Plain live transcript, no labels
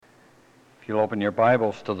If you'll open your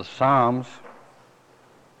Bibles to the Psalms,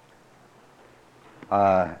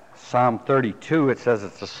 Psalm 32, it says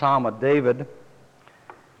it's a Psalm of David.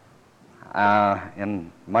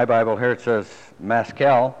 In my Bible here it says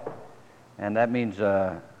Maskell, and that means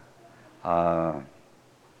from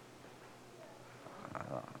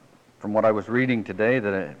what I was reading today,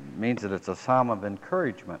 that it means that it's a psalm of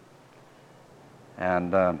encouragement.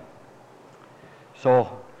 And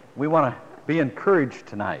so we want to be encouraged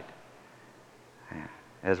tonight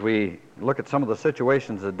as we look at some of the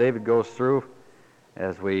situations that David goes through,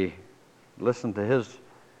 as we listen to his,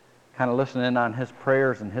 kind of listen in on his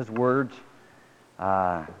prayers and his words.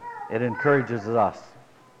 It encourages us.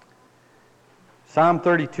 Psalm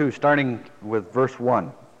 32, starting with verse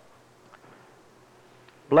 1.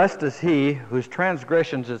 Blessed is he whose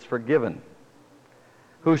transgressions is forgiven,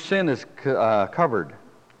 whose sin is covered.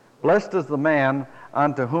 Blessed is the man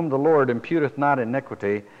unto whom the Lord imputeth not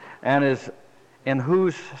iniquity, and is in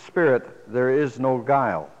whose spirit there is no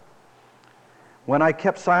guile. When I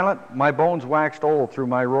kept silent, my bones waxed old through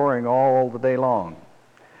my roaring all the day long.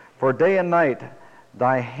 For day and night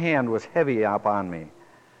thy hand was heavy upon me.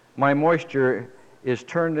 My moisture is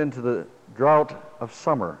turned into the drought of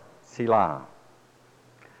summer. Selah.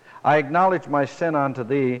 I acknowledge my sin unto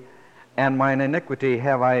thee, and mine iniquity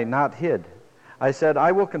have I not hid. I said,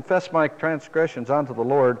 I will confess my transgressions unto the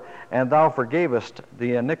Lord, and thou forgavest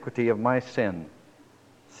the iniquity of my sin.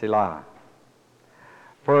 Selah.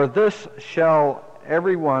 For this shall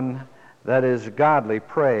every one that is godly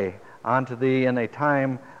pray unto thee in a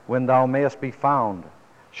time when thou mayest be found.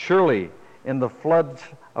 Surely in the floods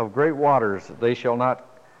of great waters they shall not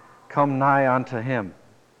come nigh unto him.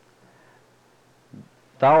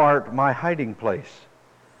 Thou art my hiding place.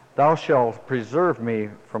 Thou shalt preserve me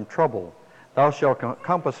from trouble. Thou shalt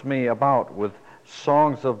compass me about with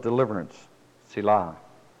songs of deliverance. Selah.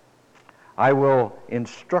 I will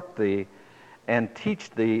instruct thee and teach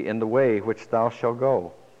thee in the way which thou shalt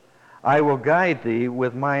go. I will guide thee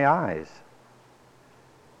with my eyes.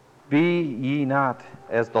 Be ye not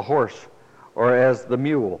as the horse or as the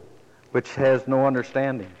mule, which has no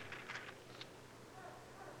understanding,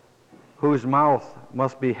 whose mouth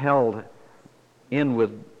must be held in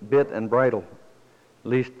with bit and bridle,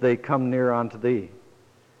 lest they come near unto thee.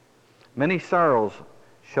 Many sorrows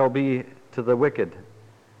shall be to the wicked,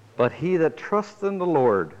 but he that trusteth in the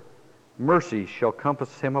Lord, mercy shall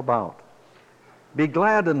compass him about. Be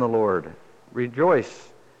glad in the Lord, rejoice,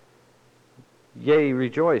 yea,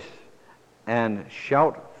 rejoice, and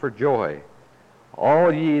shout for joy,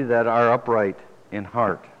 all ye that are upright in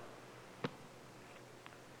heart.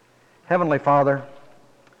 Heavenly Father,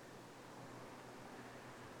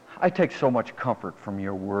 I take so much comfort from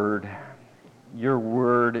your word. Your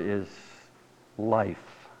word is life.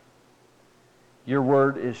 Your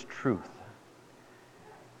word is truth.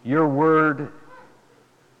 Your word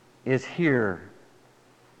is here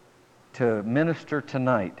to minister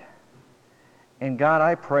tonight. And God,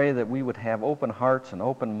 I pray that we would have open hearts and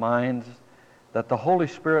open minds, that the Holy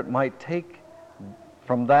Spirit might take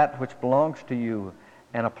from that which belongs to you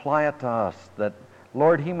and apply it to us, that,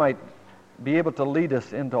 Lord, he might be able to lead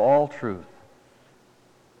us into all truth.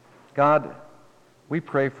 God, we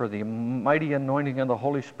pray for the mighty anointing of the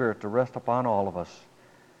Holy Spirit to rest upon all of us,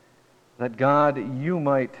 that, God, you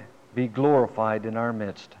might be glorified in our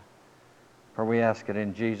midst. For we ask it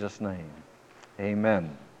in Jesus' name.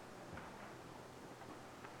 Amen.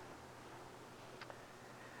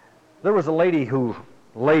 There was a lady who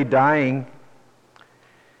lay dying,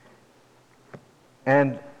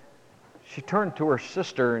 and she turned to her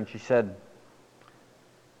sister and she said,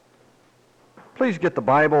 please get the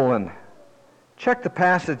Bible and check the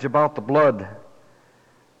passage about the blood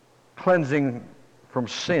cleansing from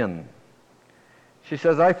sin. She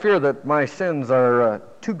says, I fear that my sins are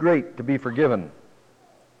too great to be forgiven.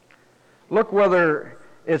 Look whether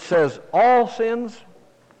it says all sins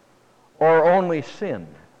or only sin.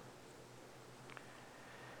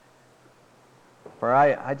 For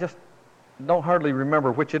I just don't hardly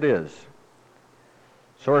remember which it is.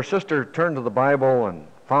 So her sister turned to the Bible and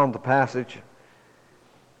found the passage,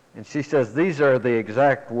 and she says, these are the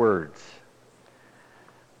exact words.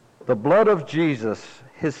 The blood of Jesus,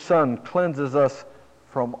 his Son, cleanses us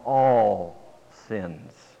from all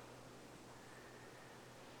sins.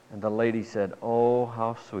 And the lady said, oh,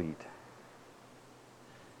 how sweet.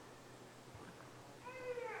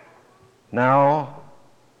 Now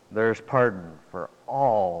there's pardon for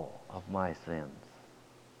all of my sins.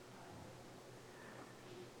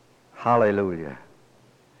 Hallelujah.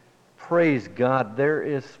 Praise God, there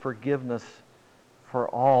is forgiveness for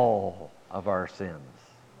all of our sins.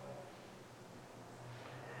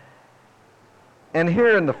 And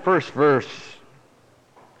here in the first verse,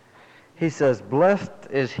 he says, "Blessed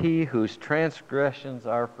is he whose transgressions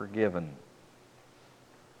are forgiven,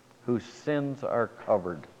 whose sins are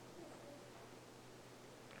covered."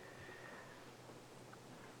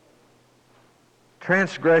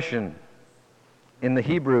 Transgression in the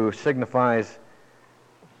Hebrew signifies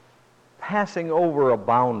passing over a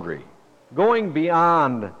boundary, going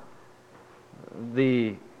beyond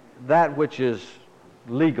that which is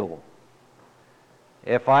legal.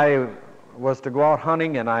 If I was to go out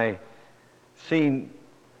hunting and I seen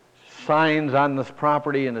signs on this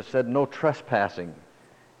property and it said no trespassing,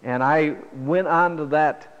 and I went onto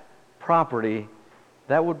that property,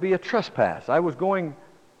 that would be a trespass. I was going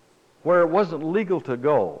where it wasn't legal to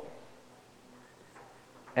go.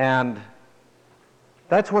 And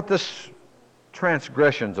that's what this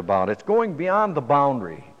transgression's about. It's going beyond the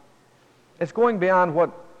boundary. It's going beyond what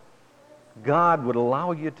God would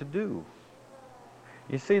allow you to do.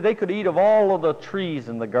 You see, they could eat of all of the trees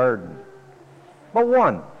in the garden, but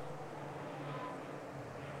one.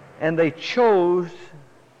 And they chose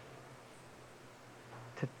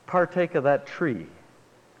to partake of that tree.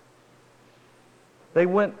 They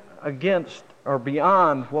went against or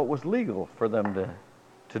beyond what was legal for them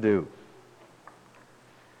to do.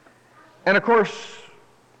 And of course,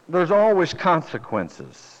 there's always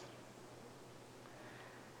consequences.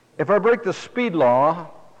 If I break the speed law,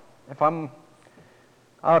 if I'm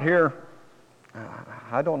out here,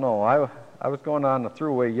 I don't know, I was going on the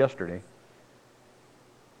thruway yesterday,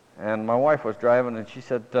 and my wife was driving, and she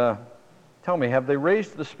said, "Tell me, have they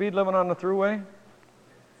raised the speed limit on the thruway?"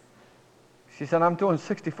 She said, "I'm doing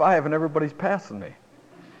 65 and everybody's passing me."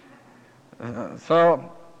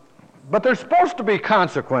 But there's supposed to be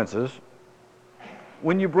consequences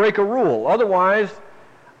when you break a rule. Otherwise,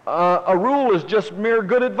 a rule is just mere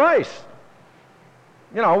good advice.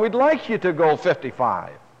 You know, we'd like you to go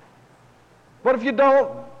 55. But if you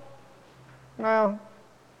don't, well.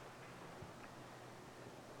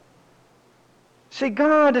 See,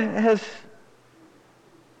 God has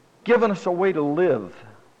given us a way to live.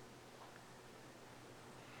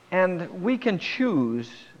 And we can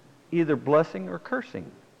choose either blessing or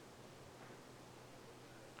cursing.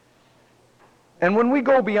 And when we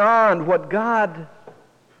go beyond what God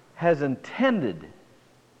has intended,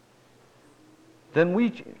 then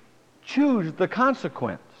we choose the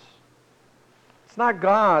consequence. It's not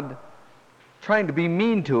God trying to be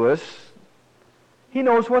mean to us. He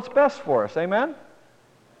knows what's best for us. Amen?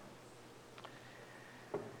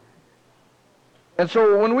 And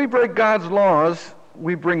so when we break God's laws,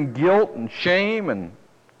 we bring guilt and shame, and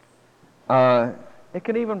it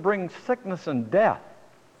can even bring sickness and death.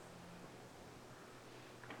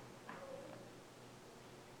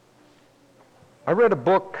 I read a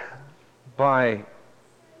book by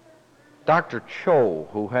Dr. Cho,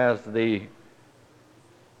 who has the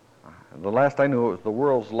last I knew it was the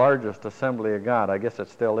world's largest Assembly of God. I guess it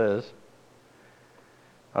still is.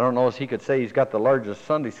 I don't know if he could say he's got the largest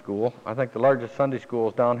Sunday school. I think the largest Sunday school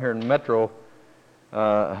is down here in Metro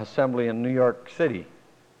Assembly in New York City.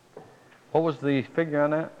 What was the figure on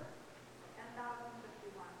that?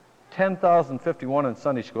 10,051 in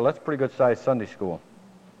Sunday school. That's a pretty good sized Sunday school.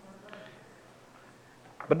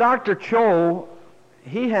 But Dr. Cho,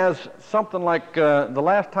 he has something like, the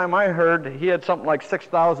last time I heard, he had something like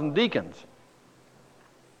 6,000 deacons.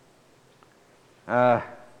 It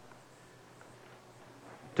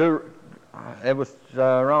was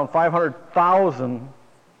around 500,000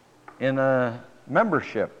 in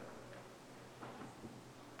membership.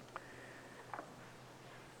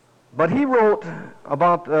 But he wrote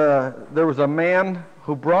about, there was a man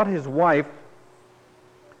who brought his wife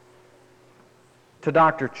to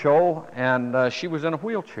Dr. Cho, and she was in a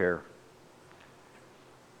wheelchair.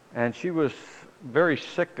 And she was very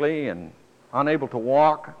sickly and unable to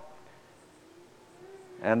walk.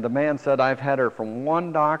 And the man said, "I've had her from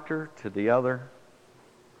one doctor to the other,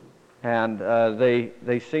 and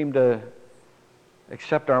they seem to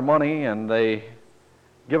accept our money, and they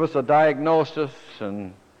give us a diagnosis,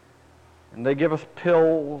 and they give us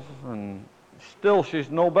pills, and still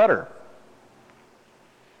she's no better."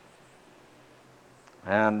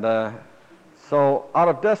 And so out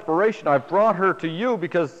of desperation, I brought her to you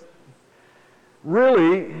because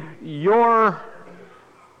really you're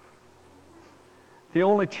the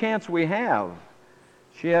only chance we have.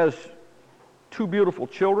 She has 2 beautiful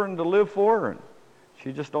children to live for, and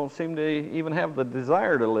she just don't seem to even have the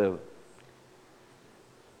desire to live.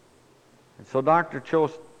 And so Dr. Cho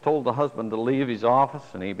told the husband to leave his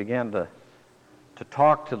office, and he began to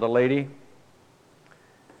talk to the lady.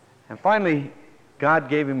 And finally, God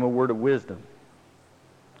gave him a word of wisdom.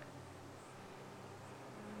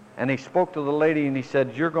 And he spoke to the lady and he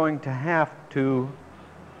said, you're going to have to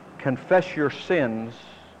confess your sins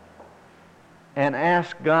and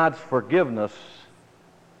ask God's forgiveness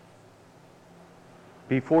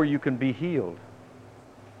before you can be healed.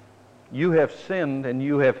 You have sinned and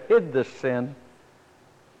you have hid this sin,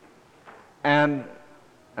 and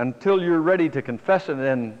until you're ready to confess it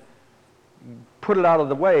and put it out of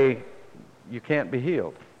the way, you can't be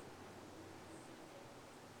healed.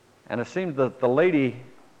 And it seems that the lady,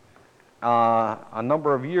 a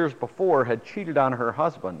number of years before, had cheated on her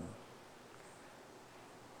husband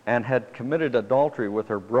and had committed adultery with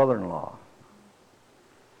her brother-in-law.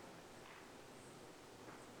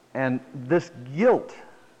 And this guilt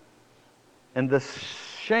and this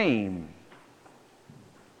shame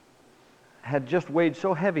had just weighed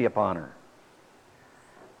so heavy upon her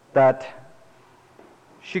that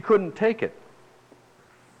she couldn't take it.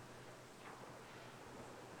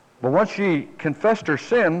 But once she confessed her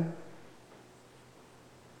sin,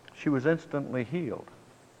 she was instantly healed.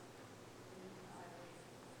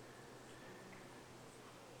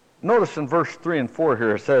 Notice in verse 3 and 4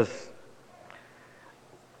 here it says,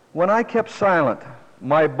 when I kept silent,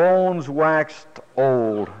 my bones waxed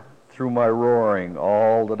old through my roaring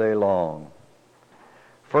all the day long.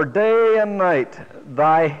 For day and night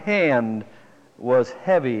thy hand was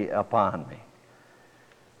heavy upon me.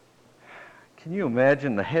 Can you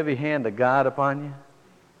imagine the heavy hand of God upon you?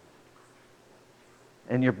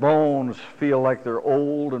 And your bones feel like they're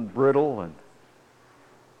old and brittle,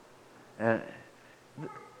 and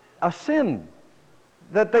a sin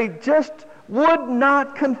that they just would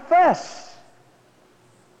not confess.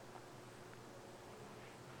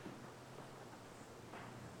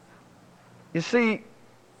 You see,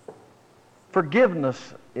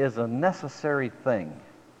 forgiveness is a necessary thing.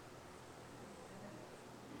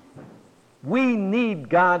 We need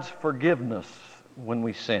God's forgiveness when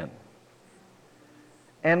we sin.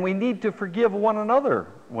 And we need to forgive one another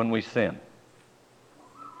when we sin.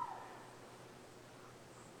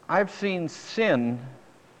 I've seen sin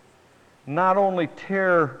not only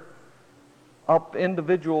tear up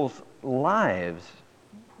individuals' lives,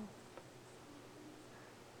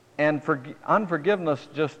 and unforgiveness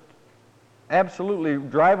just absolutely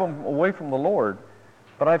drive them away from the Lord,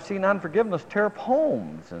 but I've seen unforgiveness tear up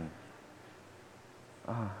homes and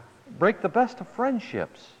break the best of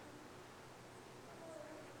friendships.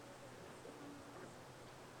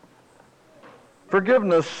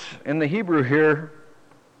 Forgiveness in the Hebrew here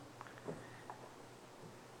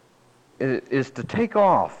is to take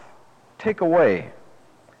off, take away.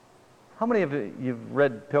 How many of you've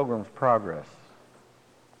read Pilgrim's Progress?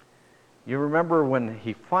 You remember when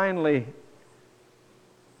he finally,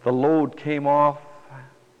 the load came off,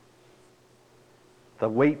 the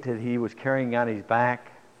weight that he was carrying on his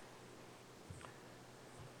back?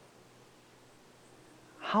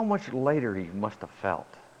 How much lighter he must have felt.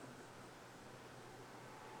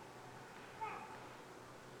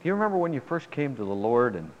 Do you remember when you first came to the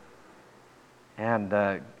Lord and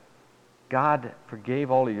God forgave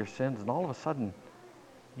all of your sins, and all of a sudden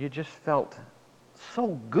you just felt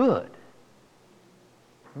so good?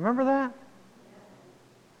 Remember that?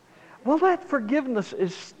 Well, that forgiveness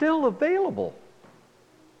is still available.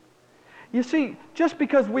 You see, just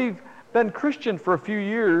because we've been Christian for a few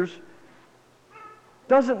years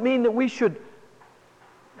doesn't mean that we should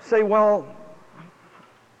say, well,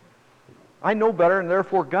 I know better and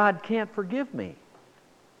therefore God can't forgive me.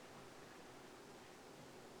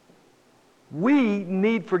 We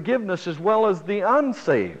need forgiveness as well as the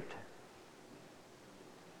unsaved.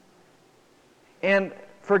 And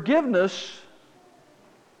forgiveness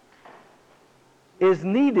is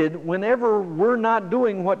needed whenever we're not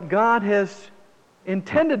doing what God has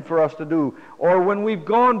intended for us to do, or when we've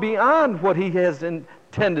gone beyond what He has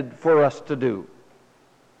intended for us to do.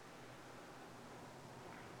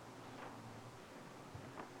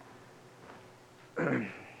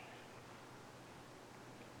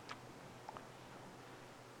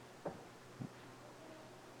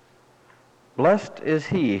 Blessed is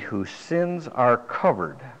he whose sins are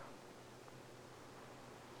covered.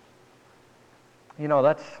 You know,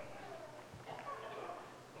 that's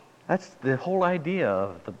the whole idea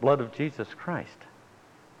of the blood of Jesus Christ.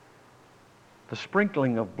 The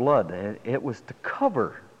sprinkling of blood, it was to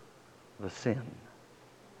cover the sin.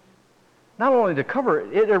 Not only to cover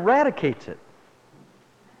it, it eradicates it.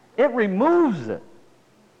 It removes it.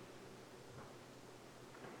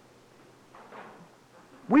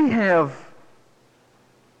 We have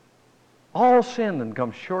all sinned and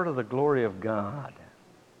come short of the glory of God.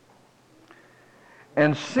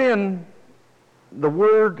 And sin, the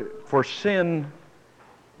word for sin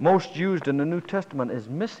most used in the New Testament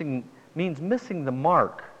means missing the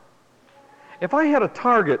mark. If I had a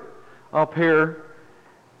target up here,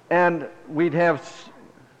 and we'd have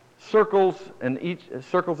circles, and each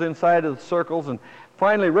circles inside of the circles, and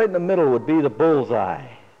finally right in the middle would be the bullseye.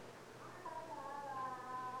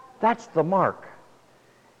 That's the mark.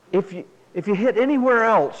 If you hit anywhere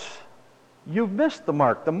else, you've missed the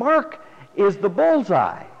mark. The mark is the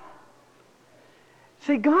bullseye.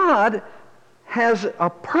 See, God has a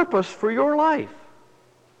purpose for your life.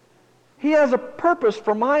 He has a purpose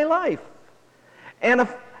for my life. And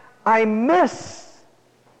if I miss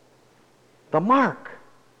the mark,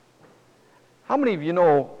 how many of you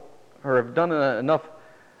know or have done enough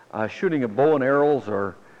shooting of bow and arrows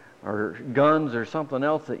or guns or something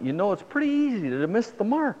else that you know it's pretty easy to miss the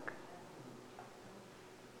mark?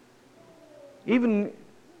 Even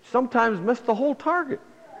sometimes miss the whole target.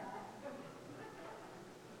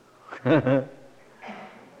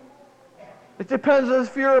 It depends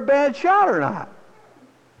if you're a bad shot or not.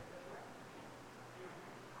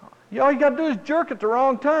 All you got to do is jerk at the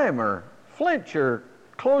wrong time, or flinch, or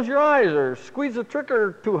close your eyes, or squeeze the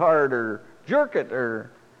trigger too hard, or jerk it,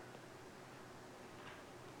 or...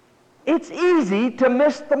 It's easy to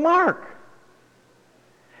miss the mark.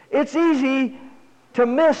 It's easy to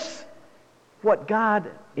miss what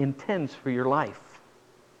God intends for your life.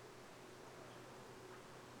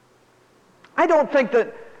 I don't think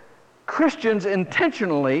that Christians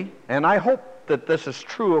intentionally, and I hope that this is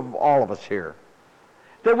true of all of us here,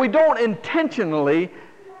 that we don't intentionally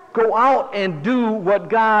go out and do what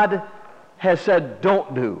God has said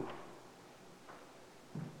don't do.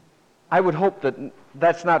 I would hope that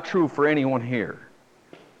that's not true for anyone here.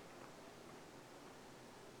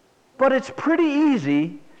 But it's pretty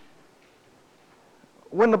easy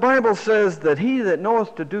when the Bible says that he that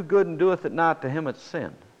knoweth to do good and doeth it not, to him it's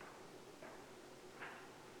sin.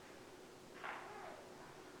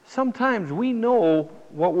 Sometimes we know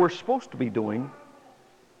what we're supposed to be doing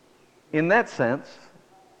in that sense,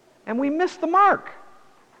 and we miss the mark.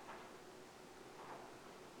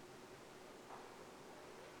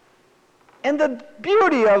 And the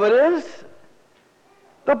beauty of it is,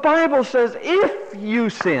 the Bible says, if you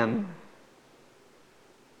sin,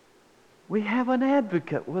 we have an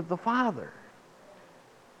advocate with the Father,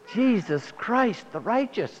 Jesus Christ the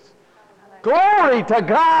righteous. Glory to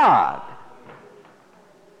God!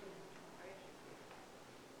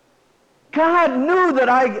 God knew that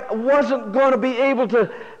I wasn't going to be able to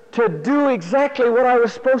do exactly what I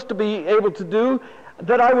was supposed to be able to do,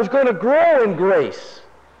 that I was going to grow in grace.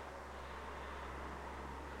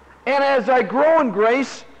 And as I grow in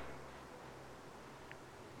grace,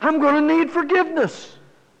 I'm going to need forgiveness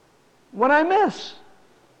when I miss.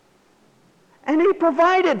 And He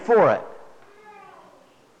provided for it.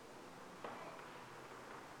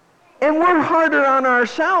 And we're harder on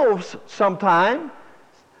ourselves sometimes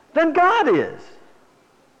than God is.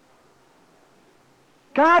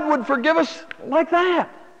 God would forgive us like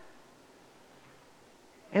that.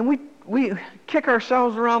 And we kick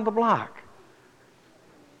ourselves around the block.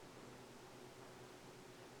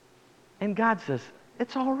 And God says,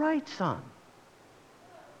 it's all right, son.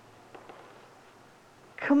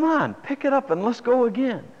 Come on, pick it up and let's go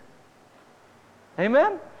again.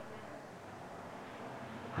 Amen?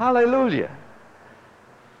 Hallelujah.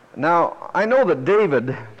 Now, I know that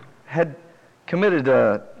David had committed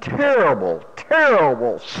a terrible,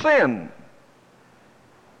 terrible sin.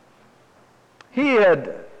 He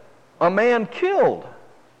had a man killed.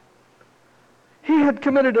 He had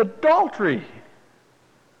committed adultery.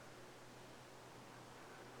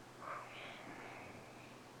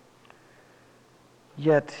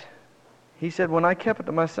 Yet, he said, when I kept it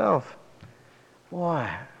to myself, boy,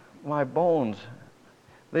 my bones,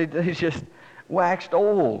 they just waxed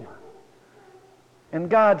old. And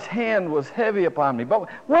God's hand was heavy upon me. But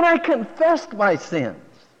when I confessed my sins,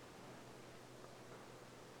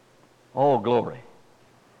 oh, glory.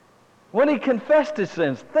 When he confessed his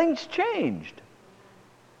sins, things changed.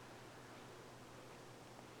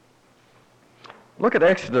 Look at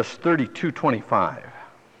Exodus 32:25.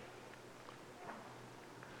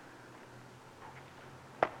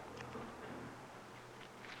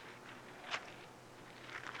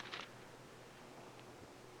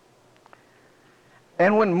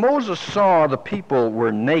 And when Moses saw the people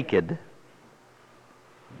were naked,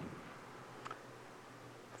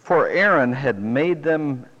 for Aaron had made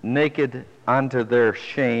them naked unto their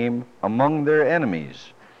shame among their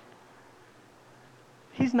enemies.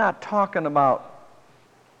 He's not talking about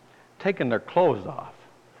taking their clothes off.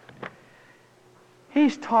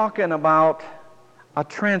 He's talking about a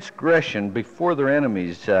transgression before their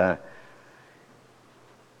enemies.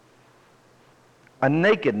 a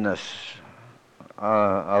nakedness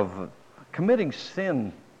of committing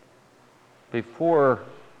sin before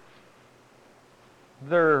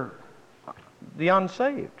they're the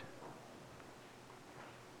unsaved,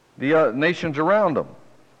 the nations around them.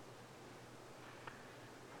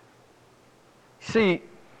 See,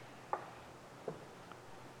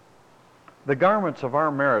 the garments of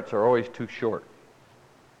our merits are always too short.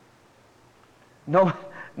 No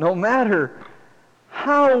matter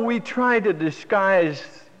how we try to disguise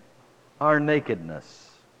our nakedness,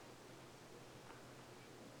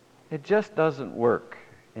 it just doesn't work.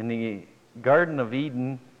 In the Garden of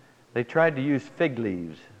Eden, they tried to use fig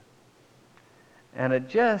leaves, and it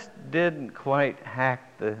just didn't quite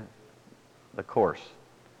hack the course.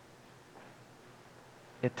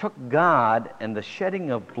 It took God and the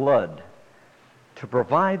shedding of blood to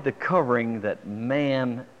provide the covering that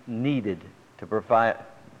man needed to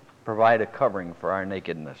provide a covering for our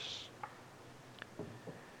nakedness.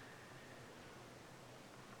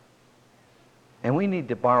 And we need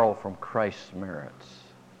to borrow from Christ's merits.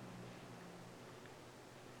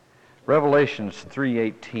 Revelations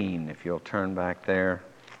 3:18, if you'll turn back there.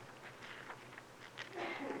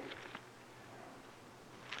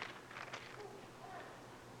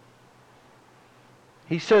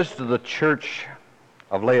 He says to the church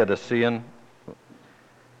of Laodicea,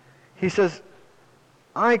 he says,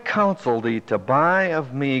 I counsel thee to buy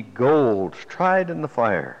of me gold tried in the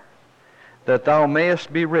fire, that thou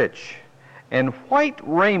mayest be rich, and white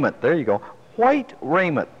raiment, there you go, white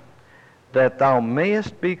raiment, that thou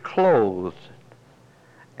mayest be clothed,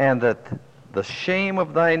 and that the shame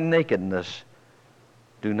of thy nakedness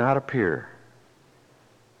do not appear.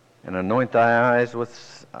 And anoint thy eyes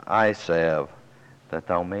with eye salve, that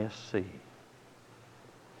thou mayest see.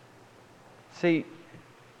 See,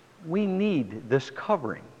 we need this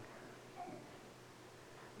covering.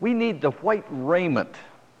 We need the white raiment.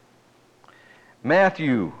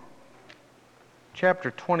 Matthew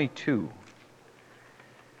chapter 22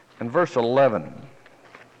 and verse 11.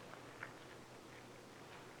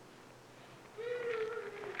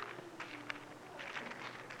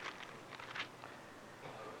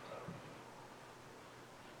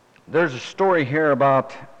 There's a story here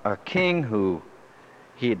about a king who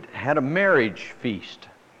he'd had a marriage feast.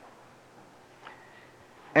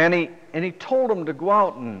 And he told them to go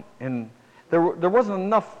out, and there wasn't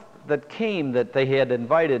enough that came that they had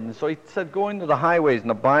invited. And so he said, go into the highways and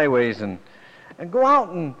the byways and go out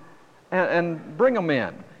and bring them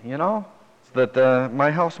in, so that my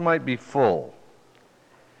house might be full.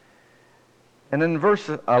 And in verse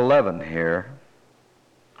 11 here,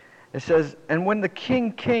 it says, and when the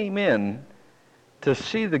king came in to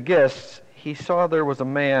see the guests, he saw there was a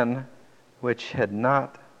man which had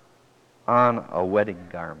not on a wedding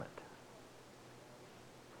garment.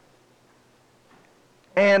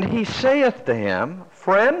 And he saith to him,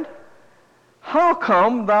 friend, how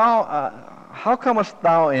comest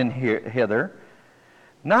thou in hither,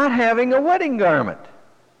 not having a wedding garment?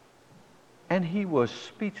 And he was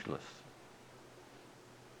speechless.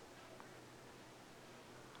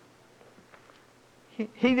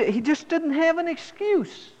 He just didn't have an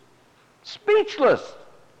excuse. Speechless.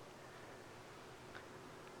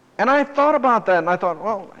 And I thought about that, and I thought,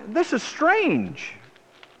 well, this is strange.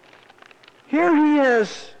 Here he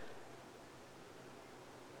has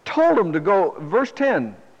told him to go, verse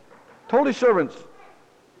 10, told his servants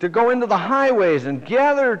to go into the highways and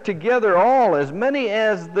gather together all, as many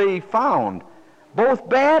as they found, both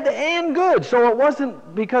bad and good. So it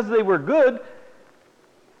wasn't because they were good,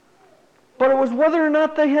 but it was whether or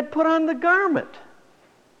not they had put on the garment.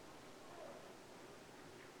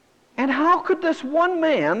 And how could this one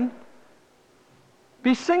man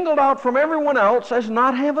be singled out from everyone else as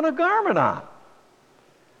not having a garment on?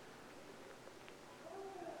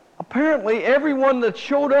 Apparently, everyone that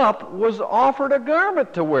showed up was offered a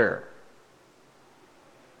garment to wear.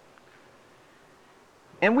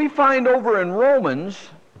 And we find over in Romans,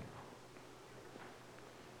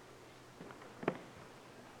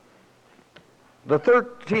 the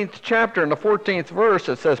 13th chapter and the 14th verse,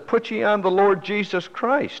 it says, put ye on the Lord Jesus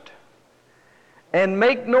Christ, and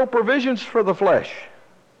make no provisions for the flesh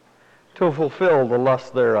to fulfill the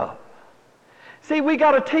lust thereof. See, we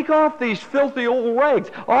got to take off these filthy old rags.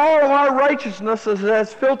 All of our righteousness is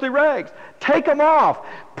as filthy rags. Take them off.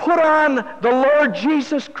 Put on the Lord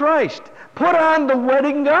Jesus Christ. Put on the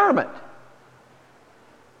wedding garment.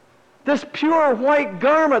 This pure white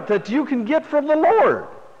garment that you can get from the Lord,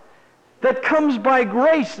 that comes by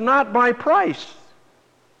grace, not by price.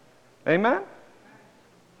 Amen?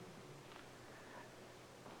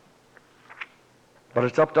 But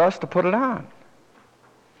it's up to us to put it on.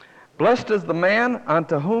 Blessed is the man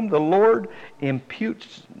unto whom the Lord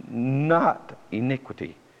imputes not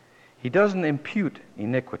iniquity. He doesn't impute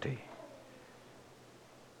iniquity.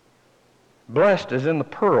 Blessed is in the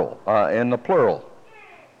plural.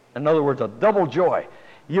 In other words, a double joy.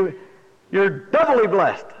 You're doubly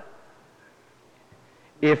blessed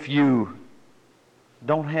if you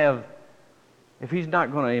don't have, if he's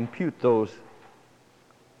not going to impute those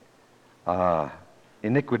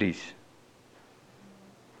iniquities.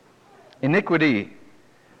 Iniquity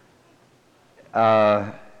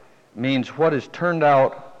means what is turned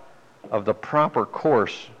out of the proper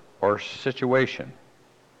course or situation.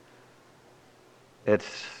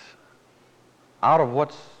 It's out of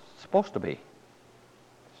what's supposed to be.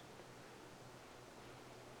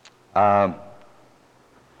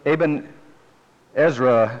 Ibn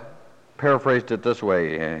Ezra paraphrased it this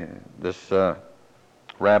way, this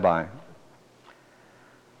rabbi.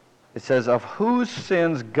 It says, of whose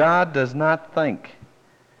sins God does not think,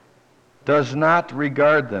 does not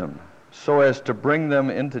regard them, so as to bring them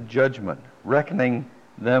into judgment, reckoning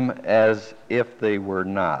them as if they were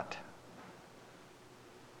not.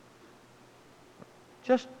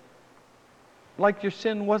 Just like your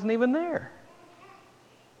sin wasn't even there.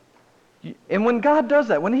 And when God does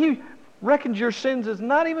that, when He reckons your sins as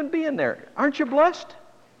not even being there, aren't you blessed?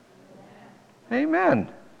 Amen.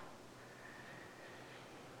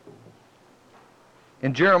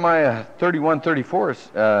 In Jeremiah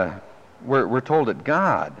 31:34, we're told that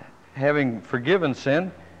God, having forgiven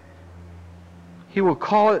sin, He will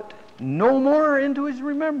call it no more into His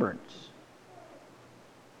remembrance.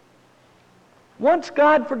 Once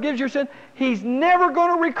God forgives your sin, He's never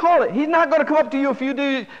going to recall it. He's not going to come up to you a few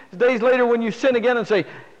days later when you sin again and say,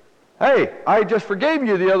 hey, I just forgave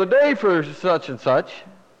you the other day for such and such,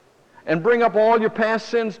 and bring up all your past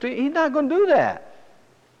sins to you. He's not going to do that.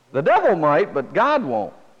 The devil might, but God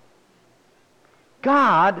won't.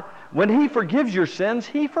 God, when He forgives your sins,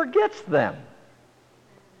 He forgets them.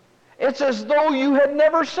 It's as though you had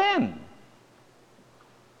never sinned.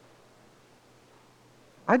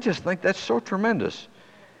 I just think that's so tremendous.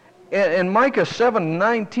 In Micah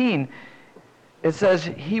 7:19, it says,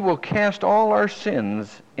 He will cast all our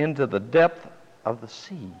sins into the depth of the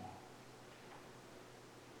sea.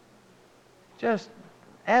 Just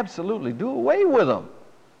absolutely do away with them.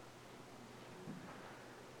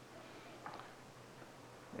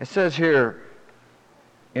 It says here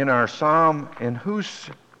in our psalm, in whose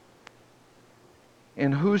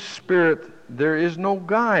spirit there is no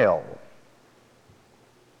guile.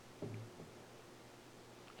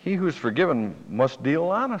 He who's forgiven must deal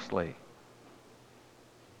honestly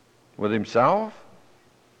with himself,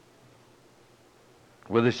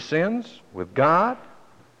 with his sins, with God.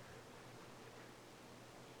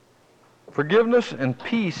 Forgiveness and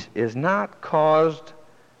peace is not caused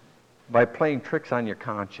by playing tricks on your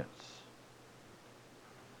conscience.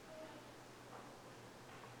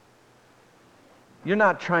 You're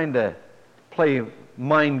not trying to play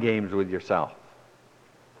mind games with yourself.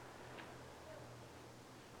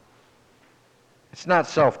 It's not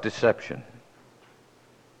self-deception.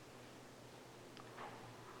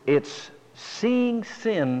 It's seeing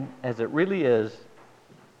sin as it really is,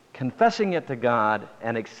 confessing it to God,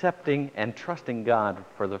 and accepting and trusting God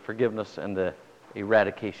for the forgiveness and the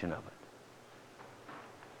eradication of it.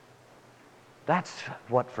 That's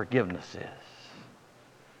what forgiveness is.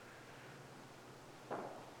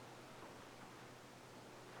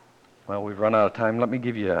 Well, we've run out of time. Let me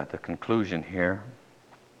give you the conclusion here.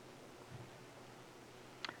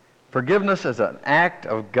 Forgiveness is an act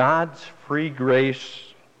of God's free grace,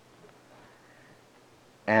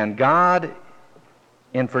 and God,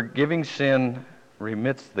 in forgiving sin,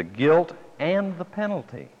 remits the guilt and the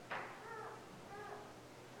penalty.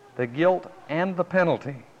 The guilt and the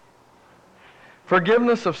penalty.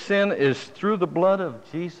 Forgiveness of sin is through the blood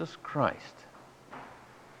of Jesus Christ.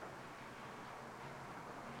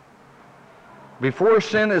 Before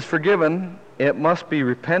sin is forgiven, it must be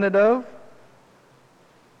repented of.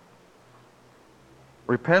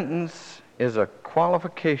 Repentance is a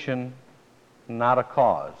qualification, not a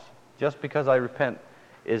cause. Just because I repent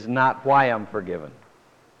is not why I'm forgiven.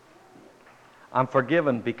 I'm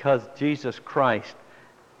forgiven because Jesus Christ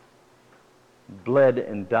bled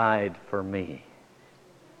and died for me.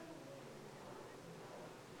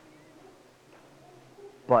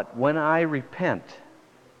 But when I repent,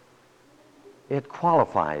 it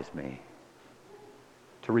qualifies me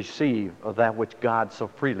to receive of that which God so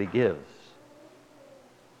freely gives.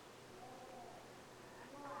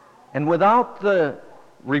 And without the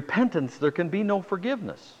repentance, there can be no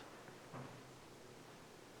forgiveness.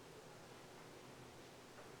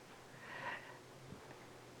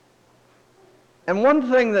 And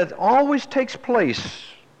one thing that always takes place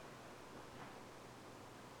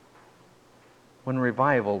when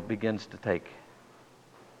revival begins to take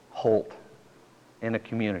hold in a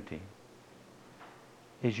community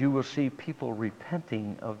is you will see people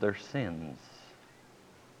repenting of their sins,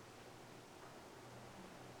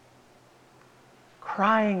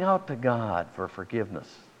 crying out to God for forgiveness,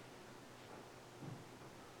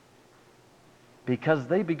 because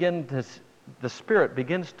the Spirit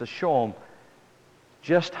begins to show them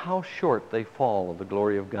just how short they fall of the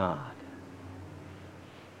glory of God.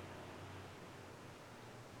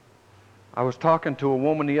 I was talking to a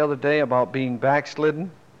woman the other day about being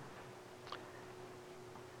backslidden.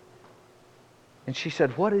 And she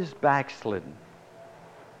said, "What is backslidden?"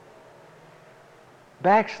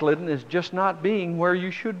 Backslidden is just not being where you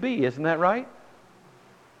should be, isn't that right?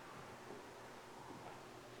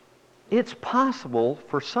 It's possible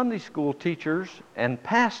for Sunday school teachers and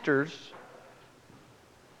pastors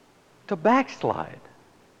to backslide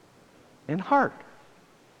in heart,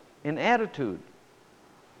 in attitude.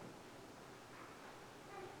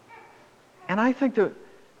 And I think that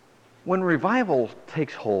when revival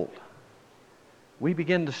takes hold, we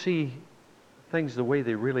begin to see things the way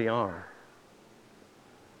they really are,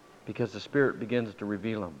 because the Spirit begins to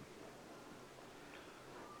reveal them.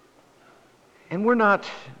 And we're not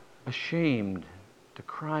ashamed to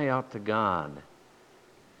cry out to God,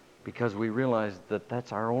 because we realize that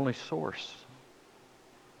that's our only source.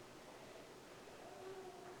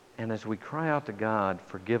 And as we cry out to God,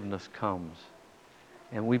 forgiveness comes,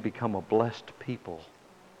 and we become a blessed people.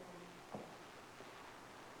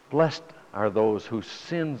 Blessed are those whose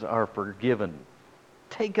sins are forgiven,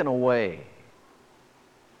 taken away.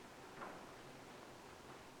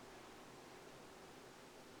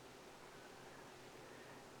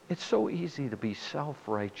 It's so easy to be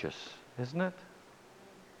self-righteous, isn't it?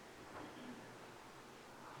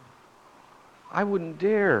 I wouldn't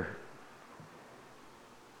dare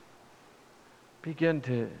begin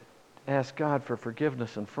to ask God for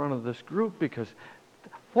forgiveness in front of this group, because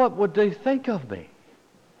what would they think of me?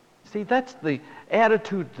 See, that's the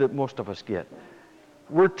attitude that most of us get.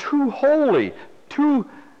 We're too holy, too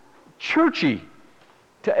churchy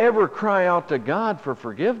to ever cry out to God for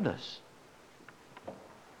forgiveness.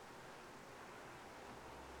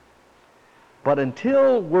 But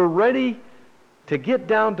until we're ready to get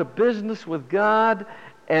down to business with God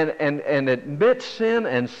and admit sin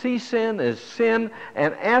and see sin as sin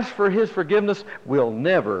and ask for His forgiveness, we'll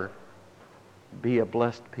never be a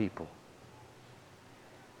blessed people.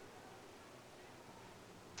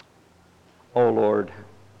 Oh Lord,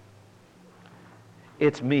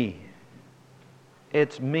 it's me.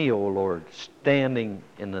 It's me, oh Lord, standing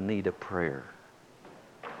in the need of prayer.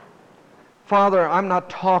 Father, I'm not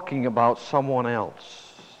talking about someone else.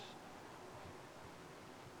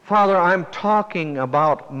 Father, I'm talking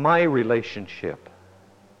about my relationship.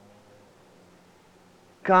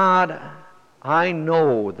 God, I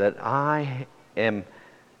know that I am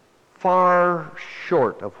far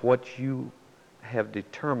short of what you have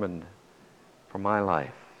determined for my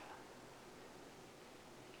life.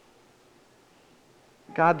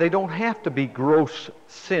 God, they don't have to be gross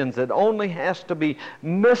sins. It only has to be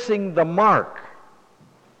missing the mark.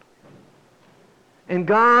 And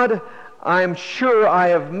God, I'm sure I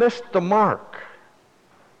have missed the mark.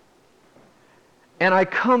 And I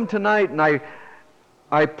come tonight and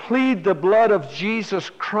I plead the blood of Jesus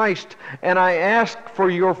Christ, and I ask for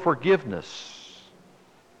your forgiveness.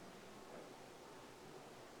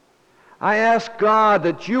 I ask, God,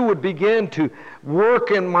 that you would begin to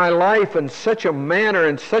work in my life in such a manner,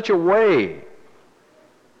 in such a way,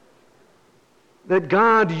 that,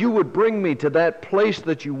 God, you would bring me to that place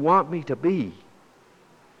that you want me to be.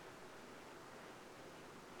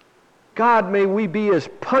 God, may we be as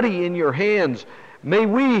putty in your hands. May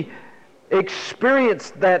we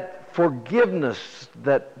experience that forgiveness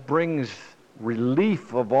that brings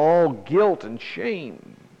relief of all guilt and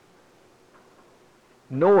shame,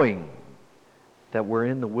 knowing that we're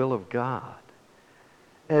in the will of God.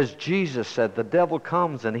 As Jesus said, the devil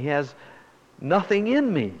comes and he has nothing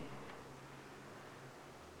in me.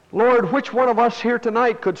 Lord, which one of us here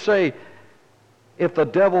tonight could say, if the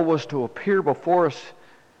devil was to appear before us,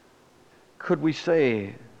 could we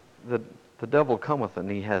say that the devil cometh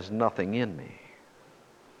and he has nothing in me?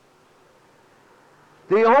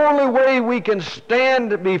 The only way we can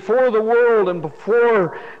stand before the world and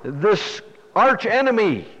before this arch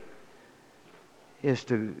enemy is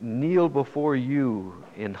to kneel before you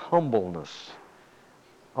in humbleness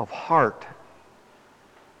of heart,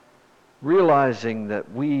 realizing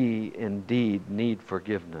that we indeed need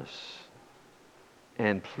forgiveness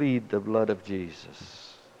and plead the blood of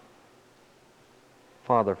Jesus.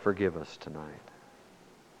 Father, forgive us tonight.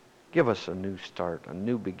 Give us a new start, a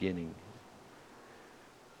new beginning.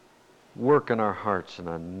 Work in our hearts in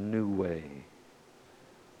a new way,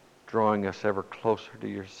 drawing us ever closer to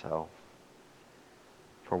yourself.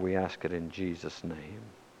 For we ask it in Jesus' name.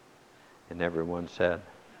 And everyone said,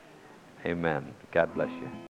 amen. God bless you.